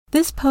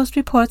This Post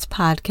Reports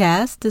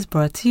podcast is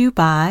brought to you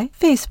by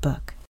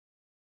Facebook.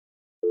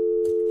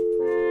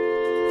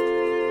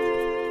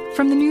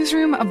 From the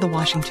newsroom of The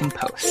Washington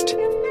Post.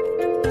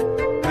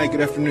 Hi,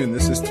 good afternoon.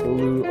 This is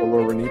Tolu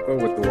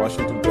Olorunipo with The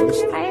Washington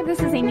Post. Hi, this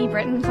is Amy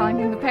Britton calling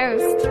from The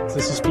Post.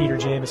 This is Peter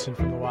Jamison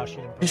from The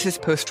Washington Post. This is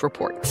Post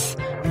Reports.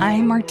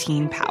 I'm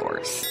Martine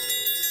Powers.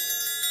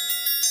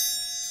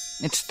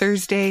 It's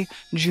Thursday,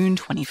 June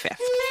 25th.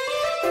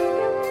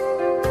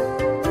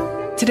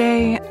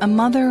 Today, a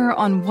mother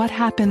on what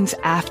happens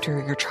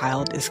after your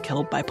child is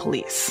killed by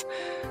police,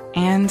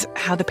 and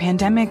how the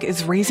pandemic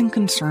is raising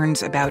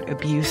concerns about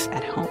abuse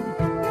at home.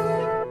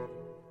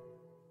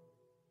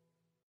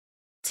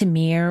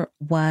 Tamir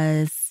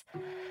was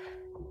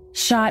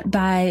shot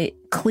by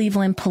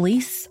Cleveland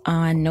police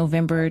on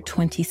November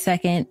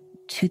 22nd,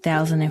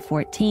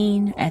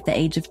 2014, at the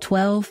age of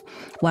 12,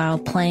 while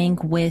playing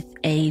with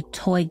a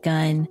toy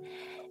gun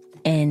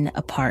in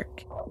a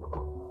park.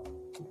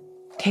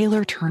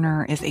 Taylor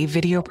Turner is a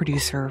video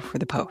producer for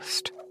The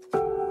Post.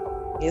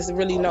 There's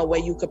really no way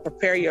you could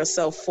prepare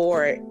yourself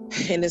for it,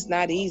 and it's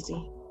not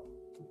easy.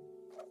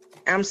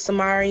 I'm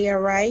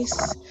Tamir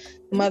Rice,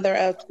 mother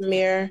of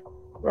Tamir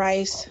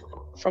Rice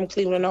from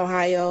Cleveland,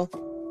 Ohio.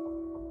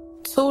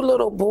 2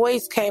 little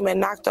boys came and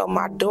knocked on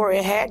my door.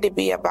 It had to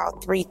be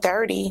about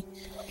 3:30.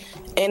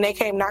 And they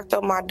came, knocked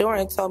on my door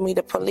and told me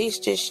the police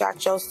just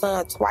shot your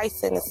son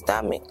twice in the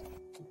stomach.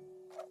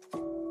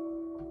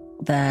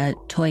 The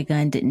toy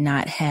gun did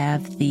not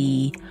have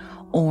the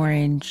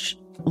orange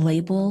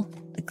label,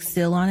 the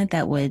seal on it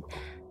that would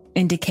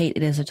indicate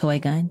it is a toy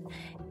gun.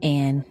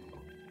 And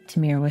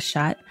Tamir was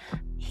shot.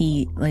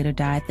 He later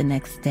died the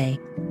next day.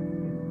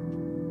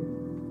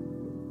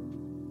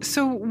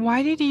 So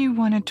why did you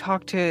want to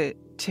talk to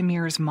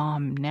Tamir's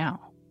mom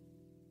now?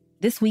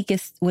 This week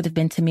would have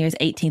been Tamir's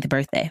 18th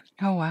birthday.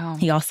 Oh, wow.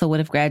 He also would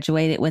have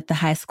graduated with the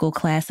high school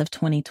class of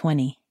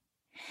 2020.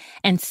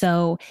 And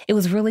so it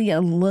was really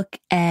a look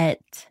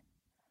at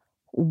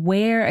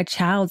where a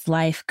child's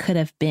life could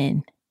have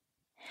been.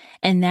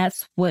 And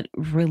that's what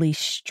really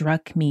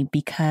struck me,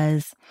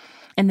 because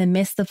in the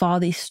midst of all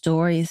these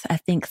stories, I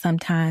think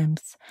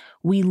sometimes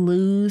we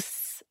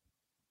lose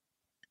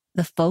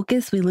the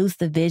focus, we lose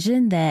the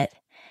vision that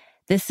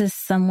this is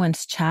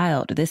someone's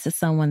child, this is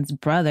someone's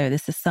brother,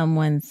 this is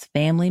someone's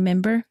family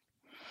member.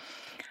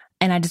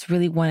 And I just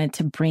really wanted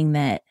to bring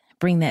that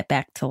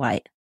back to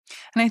light.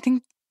 And I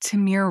think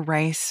Tamir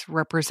Rice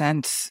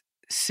represents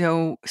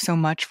so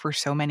much for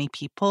so many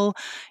people.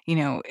 You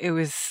know, it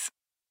was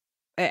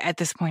at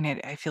this point,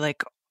 I feel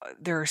like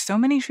there are so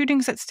many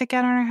shootings that stick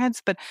out on our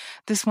heads, but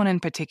this one in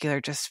particular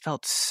just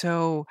felt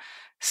so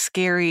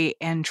scary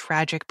and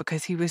tragic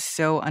because he was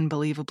so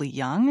unbelievably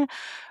young.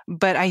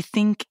 But I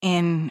think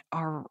in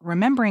our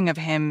remembering of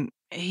him,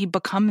 he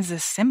becomes a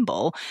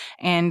symbol.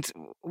 And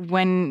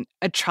when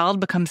a child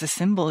becomes a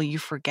symbol, you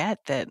forget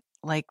that,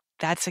 like,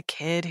 that's a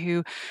kid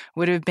who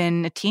would have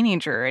been a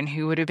teenager and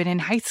who would have been in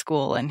high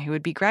school and who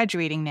would be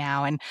graduating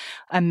now and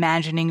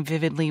imagining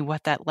vividly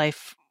what that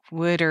life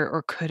would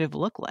or could have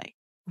looked like.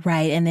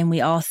 Right. And then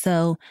we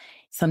also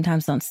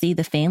sometimes don't see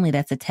the family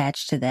that's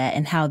attached to that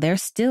and how they're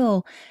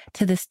still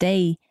to this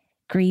day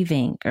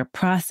grieving or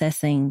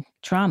processing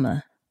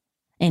trauma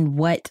and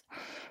what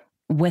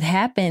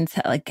happens,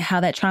 like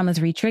how that trauma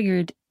is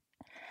re-triggered.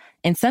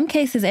 In some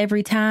cases,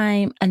 every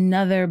time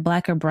another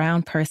Black or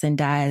brown person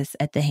dies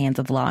at the hands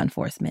of law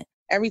enforcement.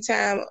 Every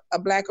time a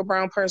Black or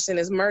brown person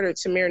is murdered,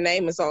 Tamir's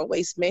name is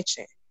always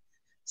mentioned.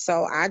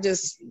 So I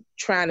just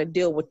trying to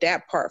deal with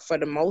that part for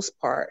the most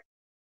part.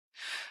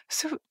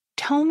 So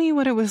tell me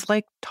what it was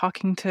like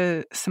talking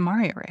to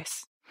Samaria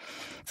Rice.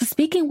 So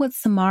speaking with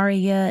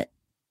Samaria,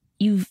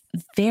 you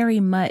very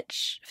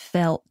much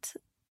felt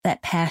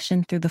that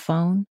passion through the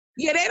phone.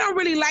 Yeah, they don't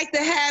really like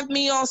to have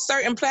me on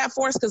certain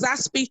platforms because I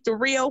speak the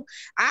real.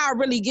 I'll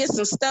really get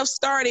some stuff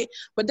started,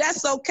 but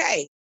that's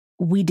okay.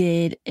 We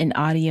did an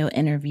audio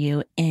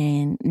interview,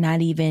 and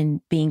not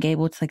even being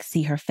able to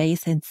see her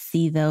face and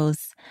see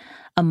those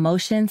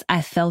emotions,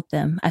 I felt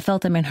them. I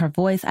felt them in her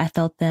voice. I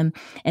felt them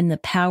in the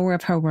power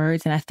of her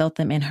words, and I felt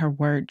them in her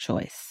word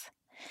choice.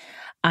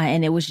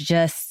 And it was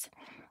just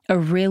a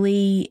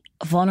really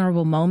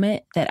vulnerable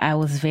moment that I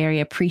was very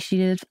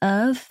appreciative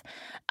of.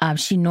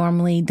 She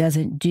normally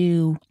doesn't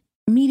do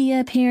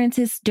media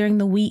appearances during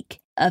the week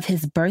of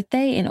his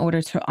birthday in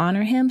order to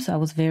honor him. So I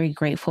was very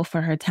grateful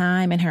for her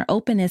time and her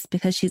openness,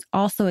 because she's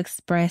also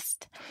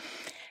expressed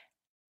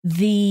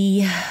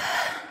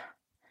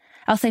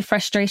I'll say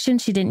frustration.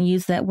 She didn't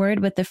use that word,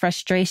 but the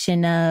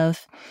frustration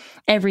of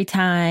every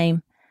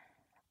time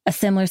a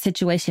similar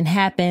situation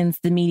happens,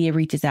 the media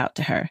reaches out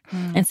to her.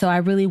 And so I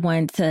really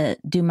wanted to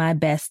do my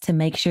best to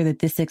make sure that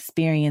this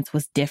experience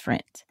was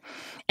different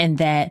and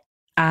that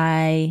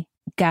I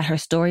got her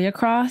story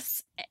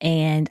across,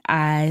 and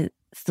I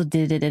still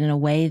did it in a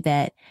way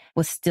that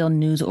was still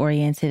news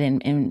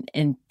oriented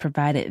and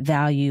provided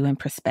value and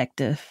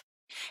perspective.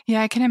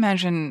 Yeah, I can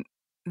imagine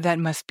that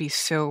must be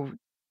so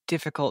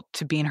difficult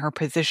to be in her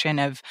position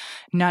of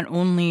not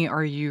only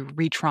are you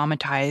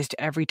re-traumatized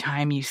every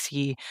time you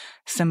see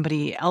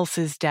somebody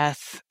else's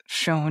death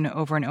shown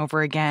over and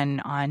over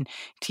again on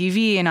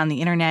TV and on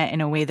the internet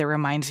in a way that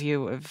reminds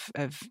you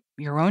of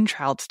your own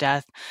child's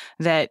death,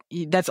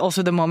 that's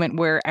also the moment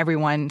where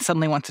everyone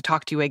suddenly wants to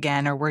talk to you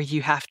again, or where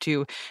you have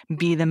to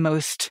be the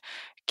most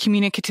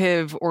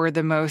communicative or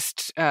the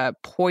most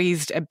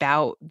poised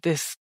about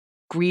this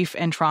grief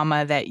and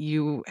trauma that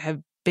you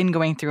have been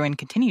going through and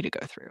continue to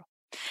go through.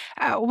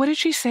 What did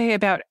she say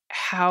about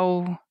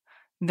how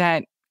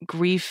that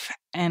grief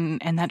and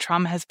that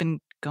trauma has been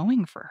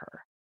going for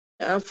her?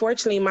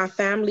 Unfortunately, my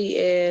family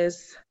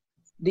is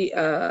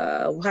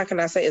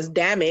is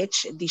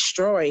damaged,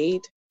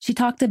 destroyed. She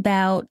talked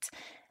about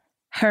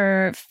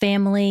her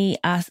family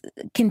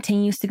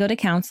continues to go to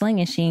counseling,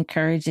 and she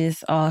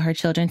encourages all her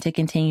children to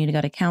continue to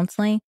go to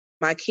counseling.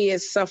 My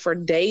kids suffer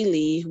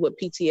daily with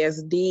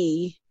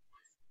PTSD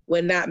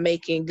when not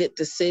making good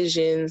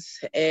decisions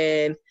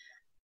and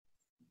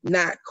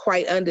not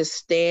quite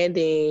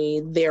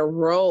understanding their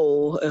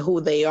role and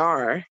who they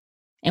are.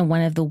 And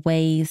one of the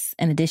ways,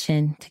 in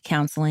addition to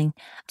counseling,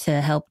 to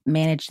help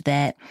manage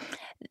that,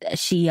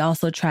 she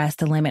also tries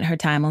to limit her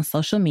time on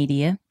social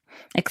media,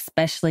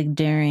 especially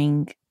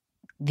during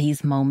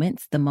these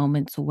moments, the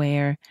moments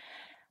where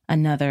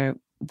another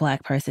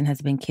Black person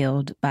has been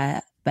killed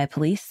by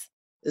police.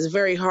 It's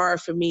very hard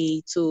for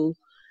me to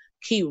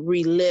keep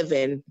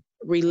reliving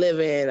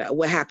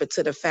what happened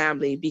to the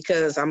family,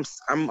 because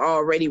I'm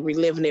already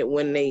reliving it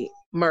when they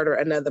murder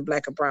another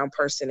Black or brown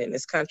person in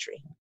this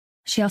country.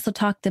 She also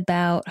talked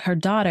about her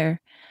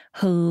daughter,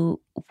 who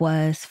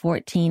was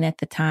 14 at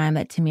the time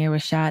that Tamir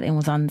was shot and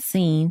was on the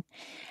scene,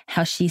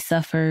 how she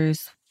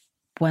suffers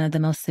one of the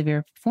most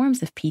severe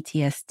forms of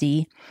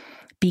PTSD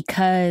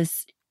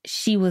because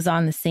she was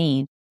on the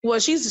scene. Well,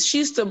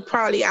 she's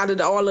probably out of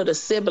all of the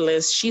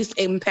siblings, she's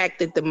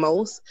impacted the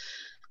most.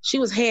 She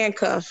was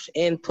handcuffed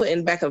and put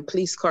in back of a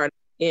police car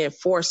and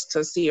forced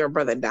to see her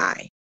brother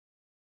die.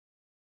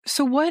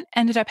 So what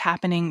ended up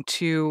happening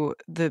to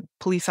the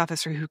police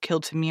officer who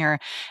killed Tamir?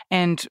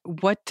 And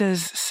what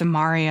does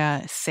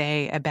Samaria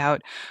say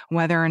about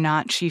whether or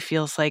not she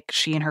feels like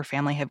she and her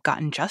family have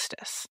gotten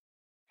justice?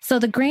 So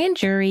the grand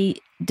jury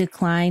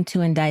declined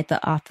to indict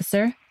the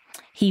officer.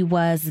 He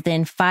was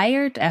then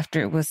fired after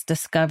it was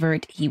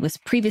discovered he was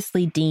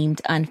previously deemed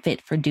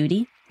unfit for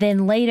duty.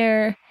 Then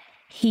later,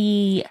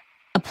 he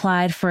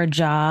applied for a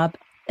job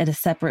at a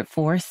separate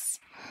force,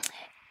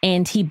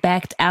 and he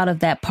backed out of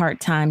that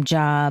part-time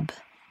job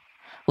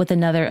with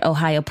another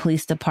Ohio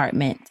Police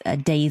Department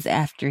days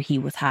after he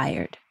was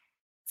hired.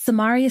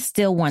 Samaria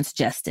still wants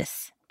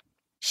justice.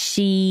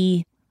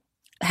 She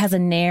has a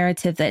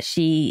narrative that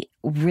she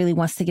really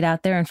wants to get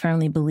out there and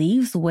firmly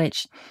believes,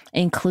 which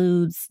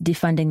includes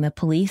defunding the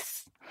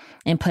police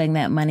and putting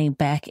that money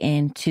back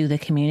into the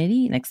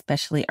community, and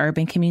especially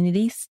urban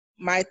communities.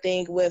 My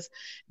thing with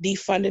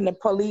defunding the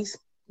police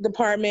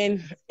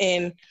department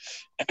and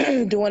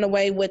doing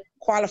away with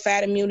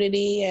qualified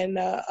immunity and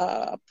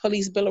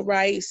police bill of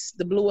rights,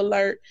 the blue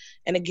alert,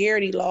 and the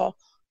Garrity law,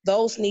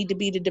 those need to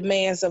be the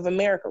demands of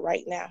America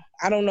right now.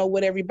 I don't know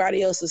what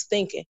everybody else is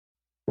thinking.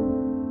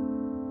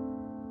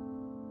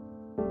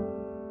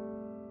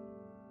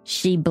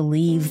 She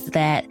believes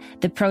that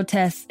the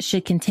protests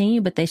should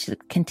continue, but they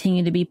should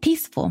continue to be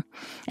peaceful,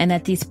 and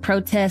that these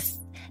protests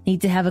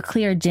need to have a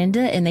clear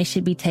agenda, and they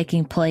should be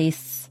taking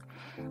place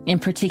in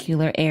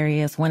particular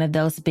areas, one of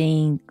those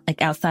being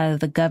like outside of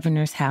the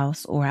governor's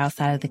house or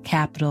outside of the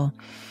Capitol.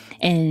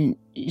 And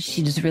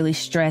she just really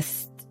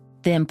stressed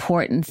the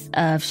importance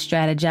of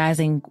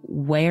strategizing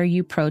where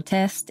you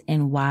protest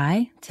and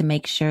why, to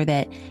make sure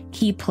that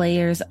key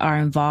players are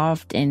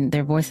involved and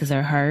their voices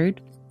are heard.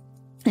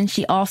 And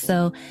she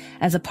also,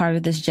 as a part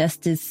of this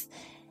justice,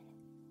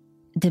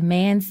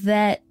 demands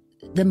that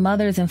the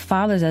mothers and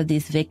fathers of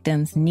these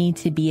victims need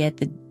to be at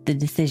the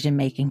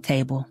decision-making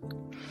table.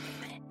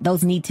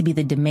 Those need to be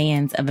the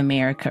demands of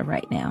America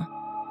right now.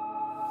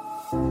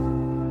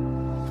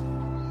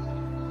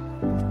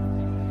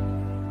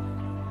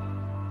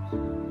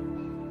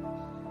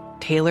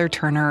 Taylor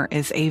Turner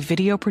is a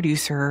video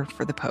producer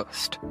for The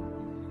Post.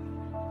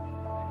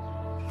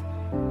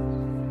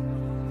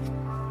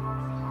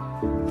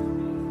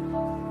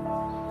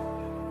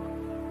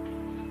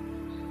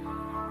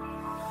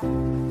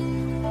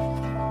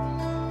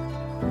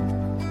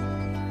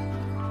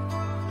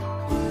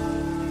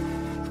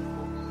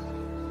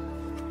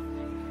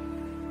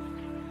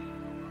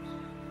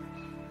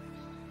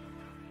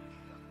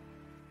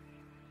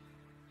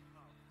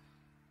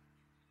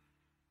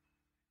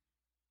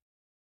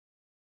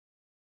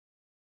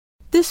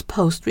 This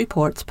Post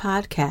Reports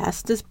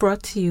podcast is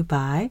brought to you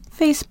by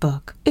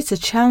Facebook. It's a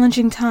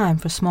challenging time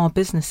for small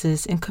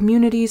businesses in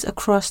communities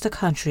across the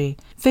country.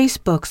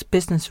 Facebook's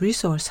Business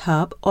Resource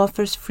Hub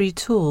offers free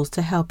tools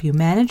to help you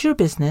manage your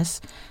business,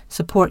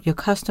 support your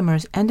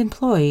customers and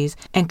employees,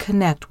 and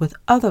connect with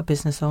other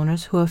business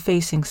owners who are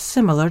facing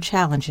similar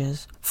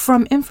challenges.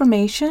 From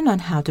information on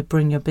how to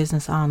bring your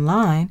business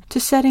online to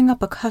setting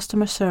up a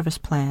customer service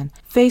plan,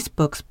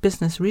 Facebook's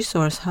Business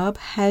Resource Hub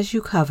has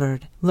you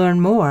covered.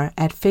 Learn more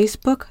at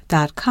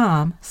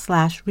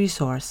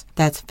facebook.com/resource.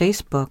 That's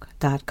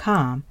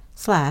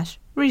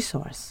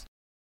facebook.com/resource.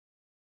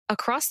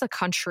 Across the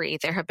country,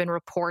 there have been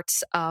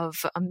reports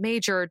of a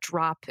major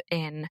drop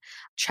in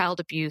child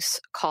abuse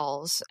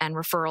calls and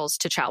referrals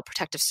to Child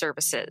Protective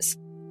Services.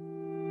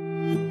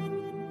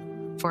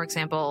 For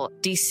example,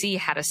 DC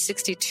had a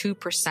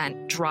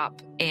 62%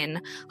 drop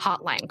in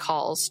hotline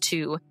calls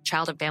to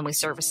Child and Family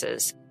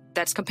Services.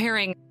 That's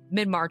comparing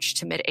mid-March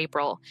to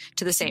mid-April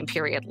to the same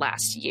period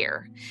last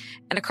year.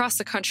 And across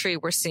the country,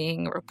 we're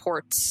seeing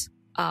reports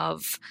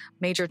of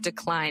major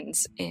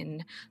declines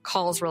in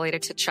calls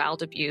related to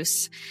child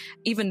abuse,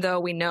 even though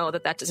we know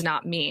that that does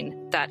not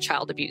mean that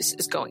child abuse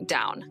is going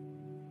down.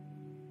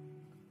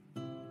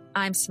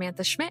 I'm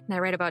Samantha Schmidt, and I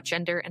write about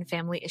gender and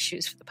family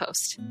issues for The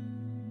Post.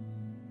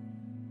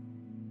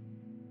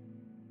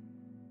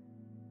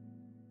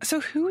 So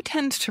who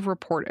tends to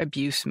report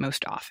abuse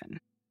most often?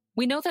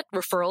 We know that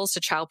referrals to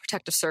Child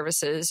Protective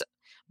Services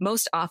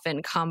most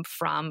often come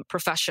from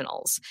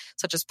professionals,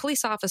 such as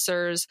police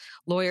officers,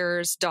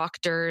 lawyers,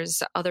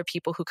 doctors, other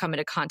people who come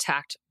into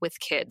contact with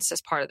kids as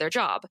part of their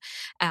job.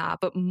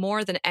 But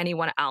more than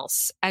anyone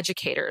else,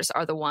 educators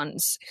are the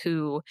ones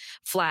who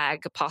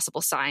flag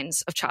possible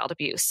signs of child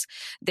abuse.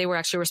 They were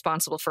actually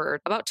responsible for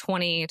about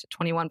 20 to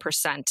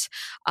 21%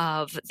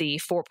 of the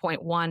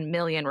 4.1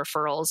 million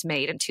referrals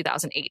made in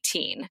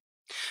 2018.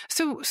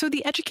 So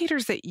the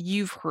educators that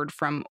you've heard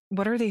from,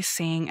 what are they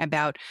saying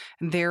about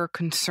their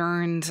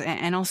concerns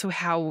and also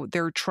how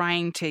they're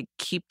trying to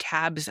keep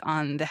tabs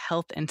on the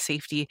health and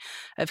safety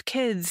of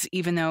kids,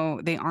 even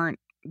though they aren't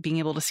being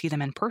able to see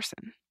them in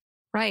person?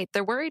 Right.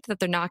 They're worried that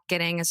they're not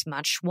getting as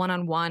much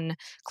one-on-one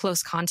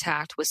close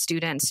contact with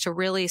students to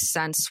really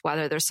sense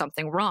whether there's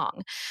something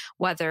wrong,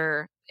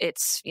 whether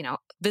it's,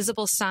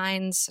 visible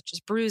signs such as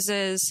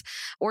bruises,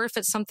 or if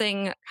it's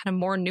something kind of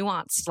more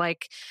nuanced,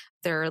 like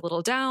they're a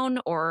little down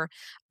or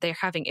they're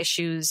having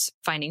issues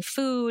finding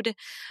food,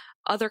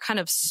 other kind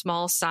of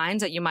small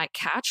signs that you might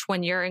catch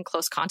when you're in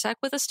close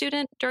contact with a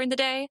student during the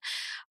day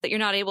that you're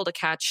not able to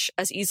catch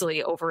as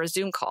easily over a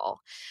Zoom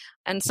call.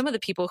 And some of the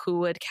people who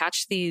would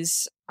catch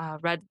these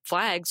red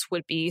flags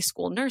would be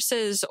school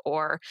nurses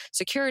or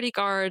security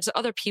guards,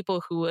 other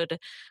people who would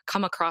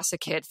come across a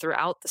kid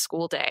throughout the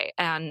school day.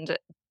 And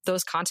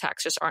those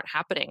contacts just aren't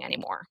happening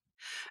anymore.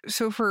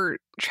 So for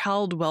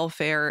child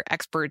welfare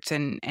experts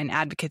and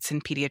advocates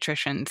and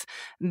pediatricians,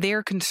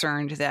 they're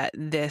concerned that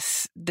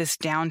this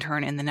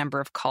downturn in the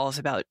number of calls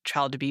about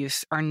child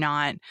abuse are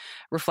not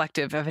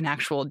reflective of an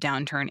actual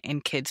downturn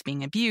in kids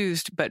being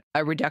abused, but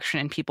a reduction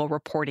in people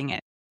reporting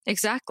it.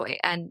 Exactly.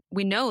 And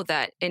we know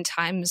that in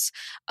times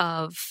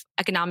of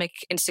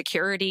economic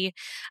insecurity,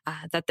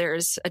 that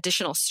there's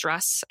additional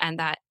stress and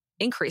that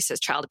increases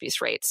child abuse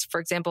rates. For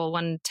example,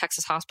 one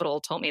Texas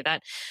hospital told me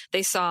that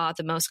they saw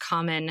the most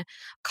common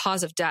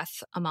cause of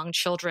death among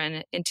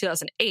children in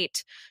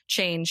 2008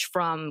 change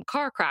from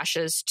car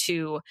crashes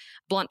to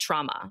blunt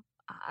trauma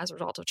as a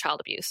result of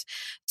child abuse.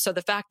 So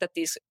the fact that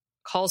these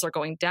calls are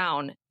going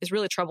down is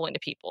really troubling to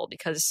people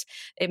because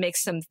it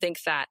makes them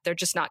think that they're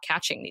just not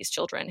catching these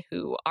children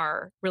who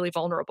are really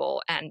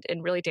vulnerable and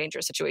in really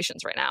dangerous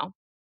situations right now.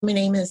 My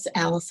name is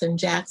Allison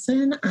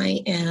Jackson.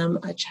 I am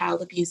a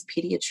child abuse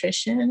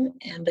pediatrician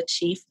and the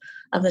chief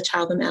of the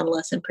Child and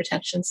Adolescent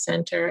Protection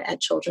Center at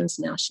Children's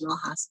National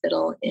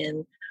Hospital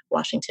in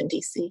Washington,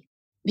 D.C.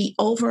 The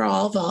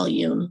overall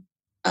volume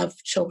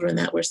of children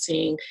that we're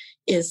seeing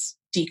is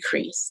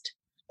decreased.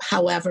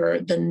 However,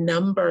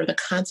 the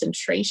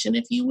concentration,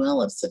 if you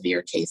will, of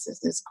severe cases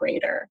is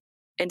greater.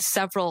 In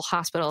several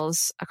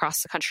hospitals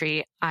across the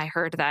country, I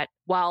heard that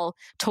while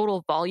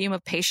total volume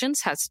of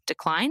patients has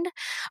declined,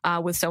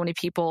 with so many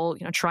people,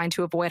 trying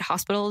to avoid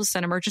hospitals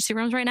and emergency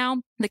rooms right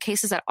now, the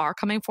cases that are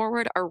coming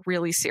forward are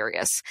really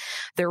serious.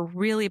 They're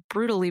really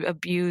brutally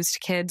abused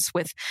kids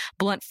with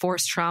blunt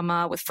force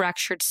trauma, with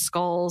fractured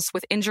skulls,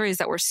 with injuries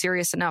that were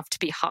serious enough to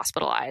be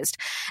hospitalized,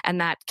 and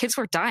that kids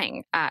were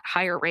dying at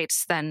higher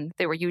rates than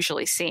they were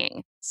usually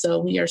seeing. So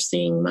we are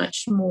seeing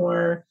much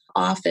more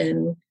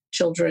often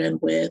children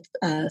with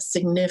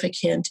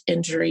significant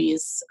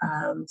injuries,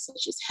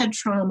 such as head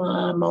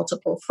trauma,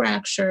 multiple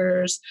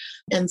fractures,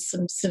 and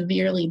some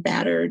severely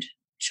battered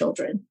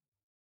children.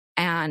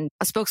 And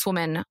a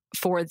spokeswoman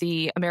for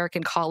the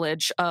American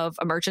College of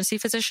Emergency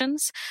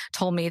Physicians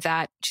told me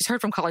that she's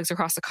heard from colleagues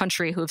across the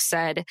country who have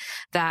said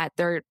that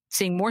they're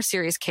seeing more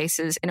serious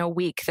cases in a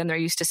week than they're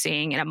used to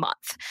seeing in a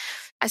month.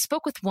 I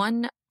spoke with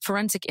one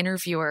forensic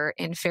interviewer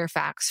in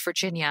Fairfax,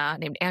 Virginia,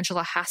 named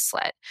Angela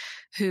Haslett,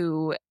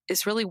 who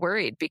is really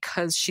worried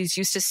because she's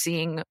used to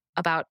seeing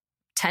about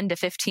 10 to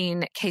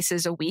 15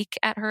 cases a week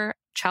at her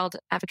child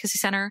advocacy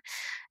center,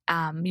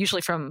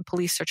 usually from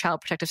police or child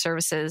protective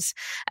services.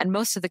 And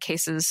most of the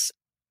cases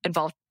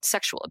involve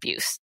sexual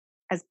abuse.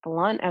 As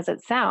blunt as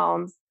it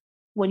sounds,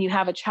 when you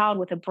have a child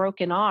with a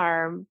broken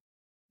arm,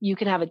 You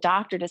can have a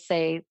doctor to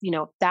say,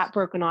 that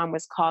broken arm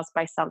was caused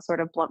by some sort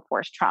of blunt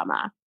force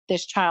trauma.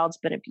 This child's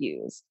been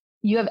abused.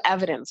 You have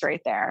evidence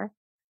right there.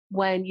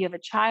 When you have a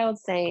child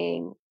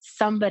saying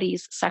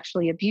somebody's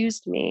sexually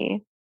abused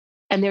me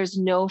and there's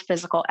no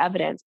physical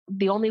evidence,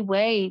 the only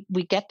way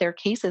we get their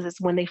cases is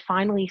when they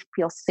finally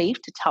feel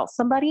safe to tell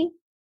somebody.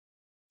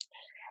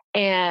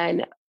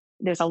 And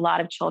there's a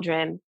lot of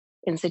children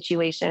in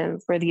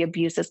situations where the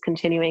abuse is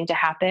continuing to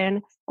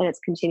happen, and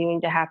it's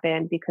continuing to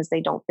happen because they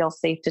don't feel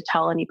safe to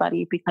tell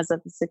anybody because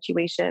of the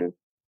situation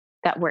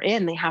that we're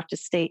in. They have to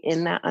stay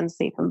in that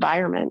unsafe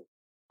environment.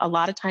 A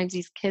lot of times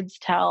these kids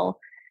tell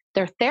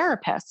their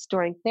therapists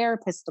during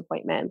therapist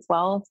appointments,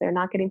 well, if they're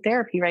not getting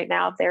therapy right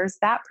now, there's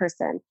that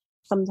person.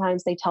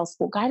 Sometimes they tell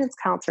school guidance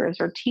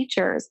counselors or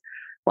teachers,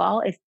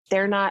 well, if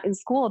they're not in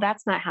school,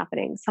 that's not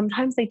happening.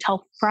 Sometimes they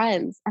tell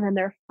friends, and then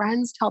their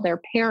friends tell their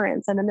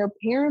parents, and then their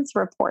parents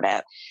report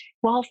it.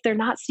 Well, if they're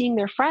not seeing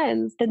their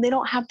friends, then they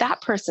don't have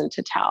that person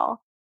to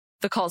tell.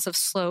 The calls have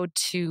slowed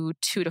to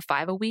 2 to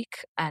 5 a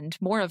week, and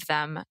more of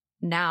them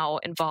now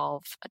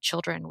involve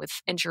children with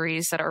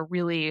injuries that are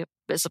really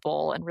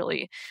visible and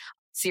really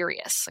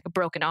serious, like a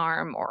broken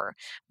arm or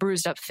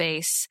bruised up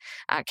face,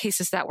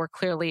 cases that were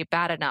clearly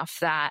bad enough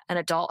that an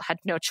adult had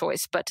no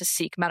choice but to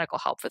seek medical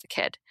help for the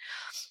kid.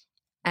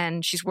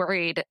 And she's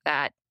worried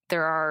that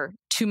there are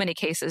too many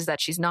cases that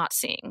she's not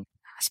seeing,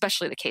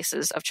 especially the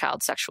cases of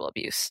child sexual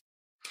abuse.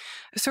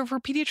 So for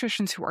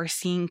pediatricians who are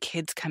seeing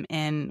kids come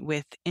in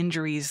with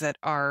injuries that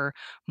are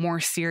more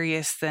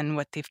serious than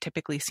what they've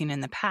typically seen in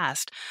the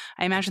past,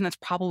 I imagine that's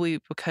probably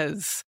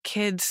because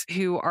kids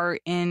who are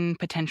in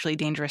potentially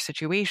dangerous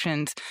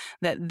situations,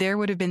 that there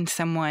would have been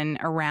someone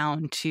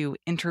around to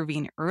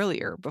intervene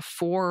earlier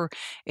before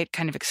it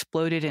kind of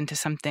exploded into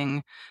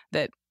something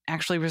that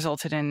actually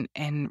resulted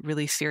in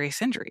really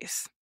serious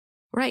injuries.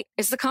 Right.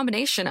 It's the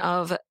combination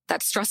of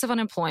that stress of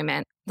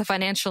unemployment, the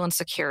financial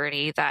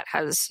insecurity that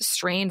has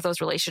strained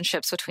those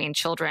relationships between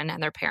children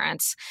and their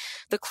parents,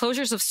 the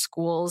closures of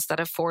schools that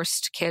have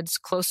forced kids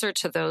closer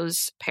to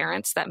those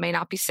parents that may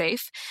not be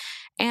safe,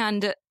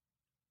 and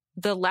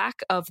the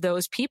lack of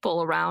those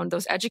people around,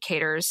 those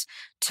educators,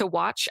 to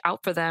watch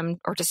out for them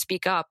or to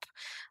speak up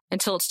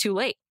until it's too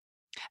late.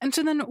 And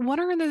so then what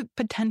are the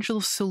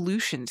potential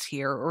solutions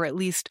here, or at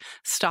least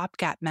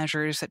stopgap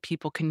measures that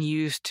people can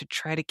use to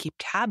try to keep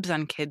tabs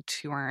on kids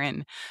who are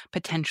in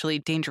potentially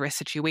dangerous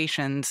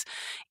situations,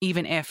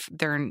 even if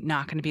they're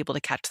not going to be able to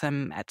catch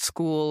them at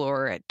school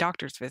or at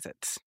doctor's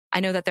visits?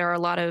 I know that there are a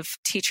lot of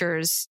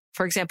teachers,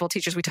 for example,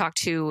 teachers we talked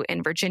to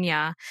in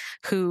Virginia,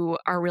 who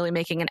are really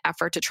making an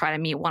effort to try to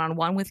meet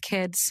one-on-one with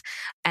kids.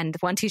 And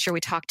one teacher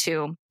we talked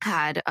to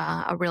had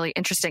a really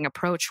interesting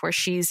approach where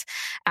she's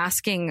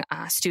asking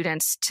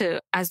students to,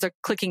 as they're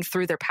clicking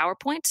through their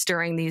PowerPoints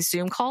during these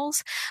Zoom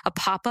calls, a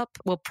pop-up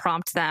will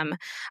prompt them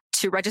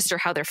to register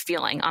how they're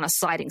feeling on a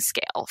sliding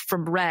scale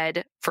from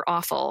red for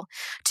awful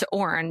to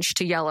orange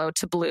to yellow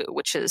to blue,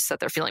 which is that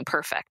they're feeling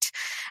perfect.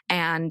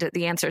 And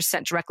the answer is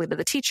sent directly to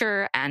the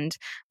teacher, and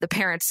the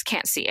parents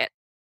can't see it.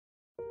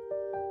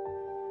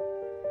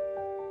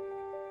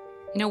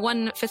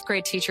 One fifth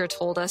grade teacher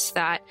told us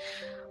that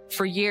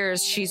for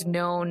years she's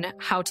known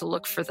how to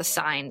look for the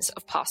signs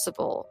of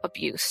possible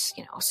abuse.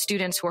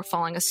 Students who are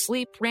falling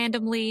asleep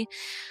randomly,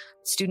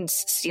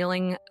 students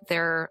stealing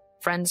their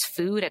friends'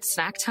 food at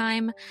snack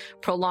time,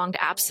 prolonged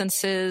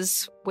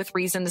absences with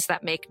reasons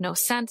that make no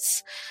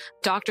sense,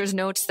 doctor's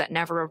notes that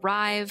never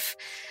arrive,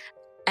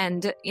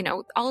 and,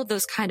 all of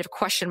those kind of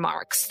question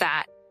marks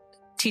that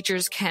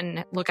teachers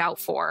can look out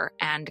for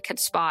and can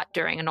spot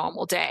during a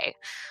normal day.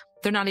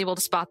 They're not able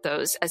to spot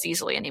those as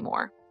easily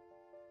anymore.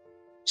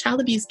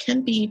 Child abuse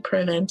can be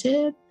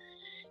prevented,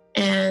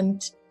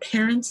 and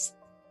parents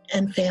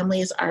and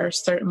families are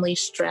certainly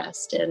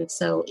stressed. And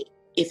so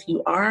if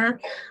you are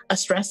a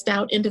stressed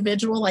out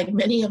individual, like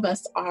many of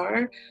us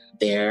are,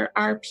 there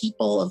are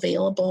people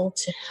available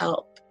to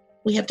help.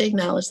 We have to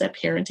acknowledge that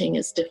parenting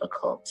is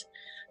difficult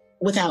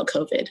without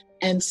COVID.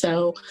 And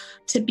so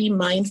to be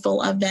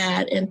mindful of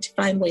that and to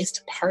find ways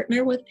to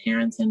partner with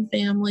parents and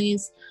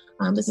families.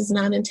 This is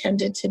not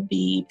intended to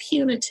be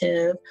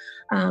punitive.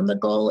 The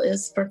goal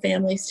is for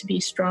families to be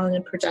strong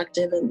and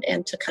productive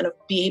and to kind of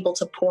be able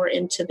to pour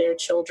into their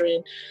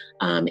children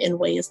in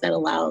ways that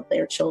allow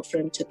their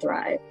children to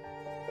thrive.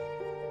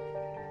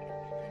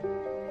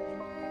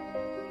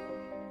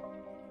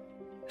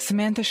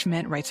 Samantha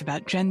Schmidt writes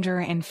about gender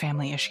and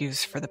family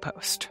issues for The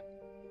Post.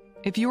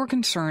 If you're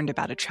concerned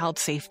about a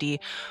child's safety,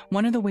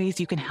 one of the ways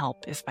you can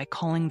help is by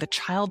calling the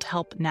Child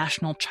Help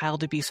National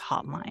Child Abuse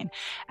Hotline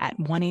at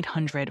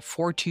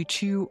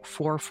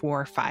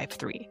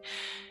 1-800-422-4453.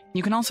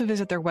 You can also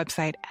visit their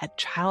website at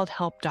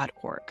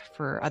childhelp.org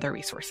for other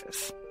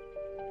resources.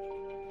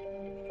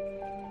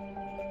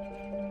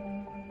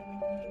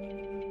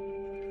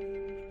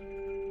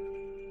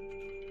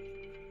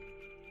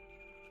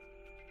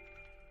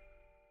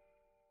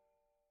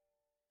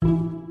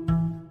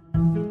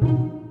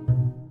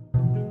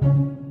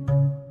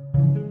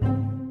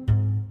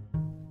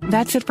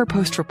 That's it for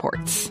Post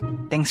Reports.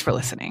 Thanks for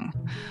listening.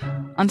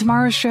 On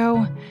tomorrow's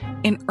show,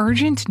 an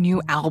urgent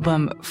new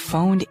album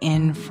phoned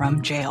in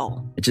from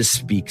jail. It just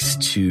speaks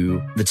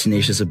to the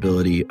tenacious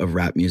ability of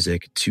rap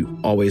music to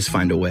always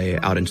find a way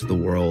out into the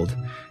world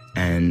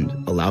and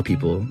allow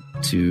people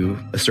to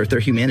assert their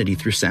humanity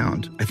through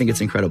sound. I think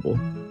it's incredible.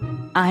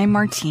 I'm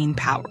Martine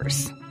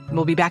Powers.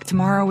 We'll be back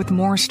tomorrow with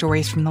more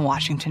stories from the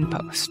Washington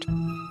Post.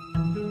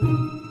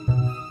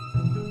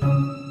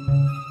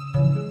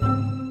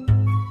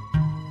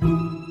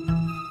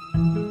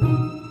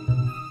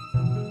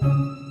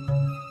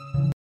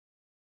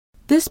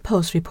 This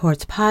Post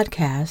Reports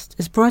podcast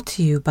is brought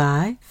to you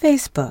by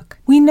Facebook.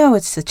 We know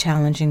it's a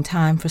challenging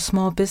time for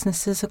small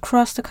businesses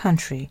across the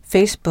country.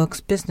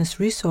 Facebook's Business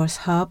Resource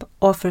Hub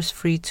offers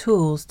free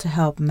tools to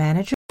help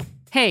manage.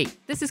 Hey,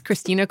 this is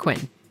Christina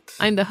Quinn.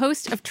 I'm the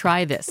host of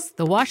Try This,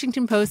 the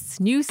Washington Post's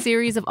new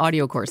series of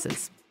audio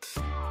courses.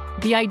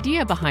 The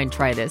idea behind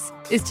Try This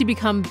is to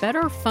become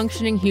better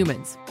functioning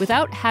humans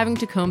without having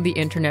to comb the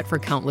internet for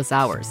countless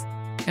hours.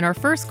 In our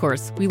first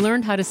course, we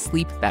learned how to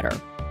sleep better.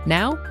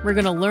 Now, we're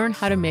going to learn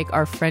how to make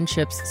our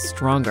friendships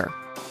stronger.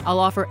 I'll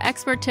offer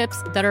expert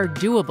tips that are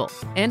doable,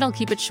 and I'll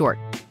keep it short.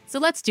 So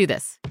let's do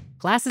this.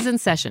 Class is in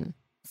session.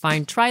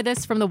 Find Try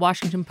This from the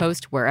Washington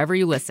Post wherever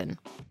you listen.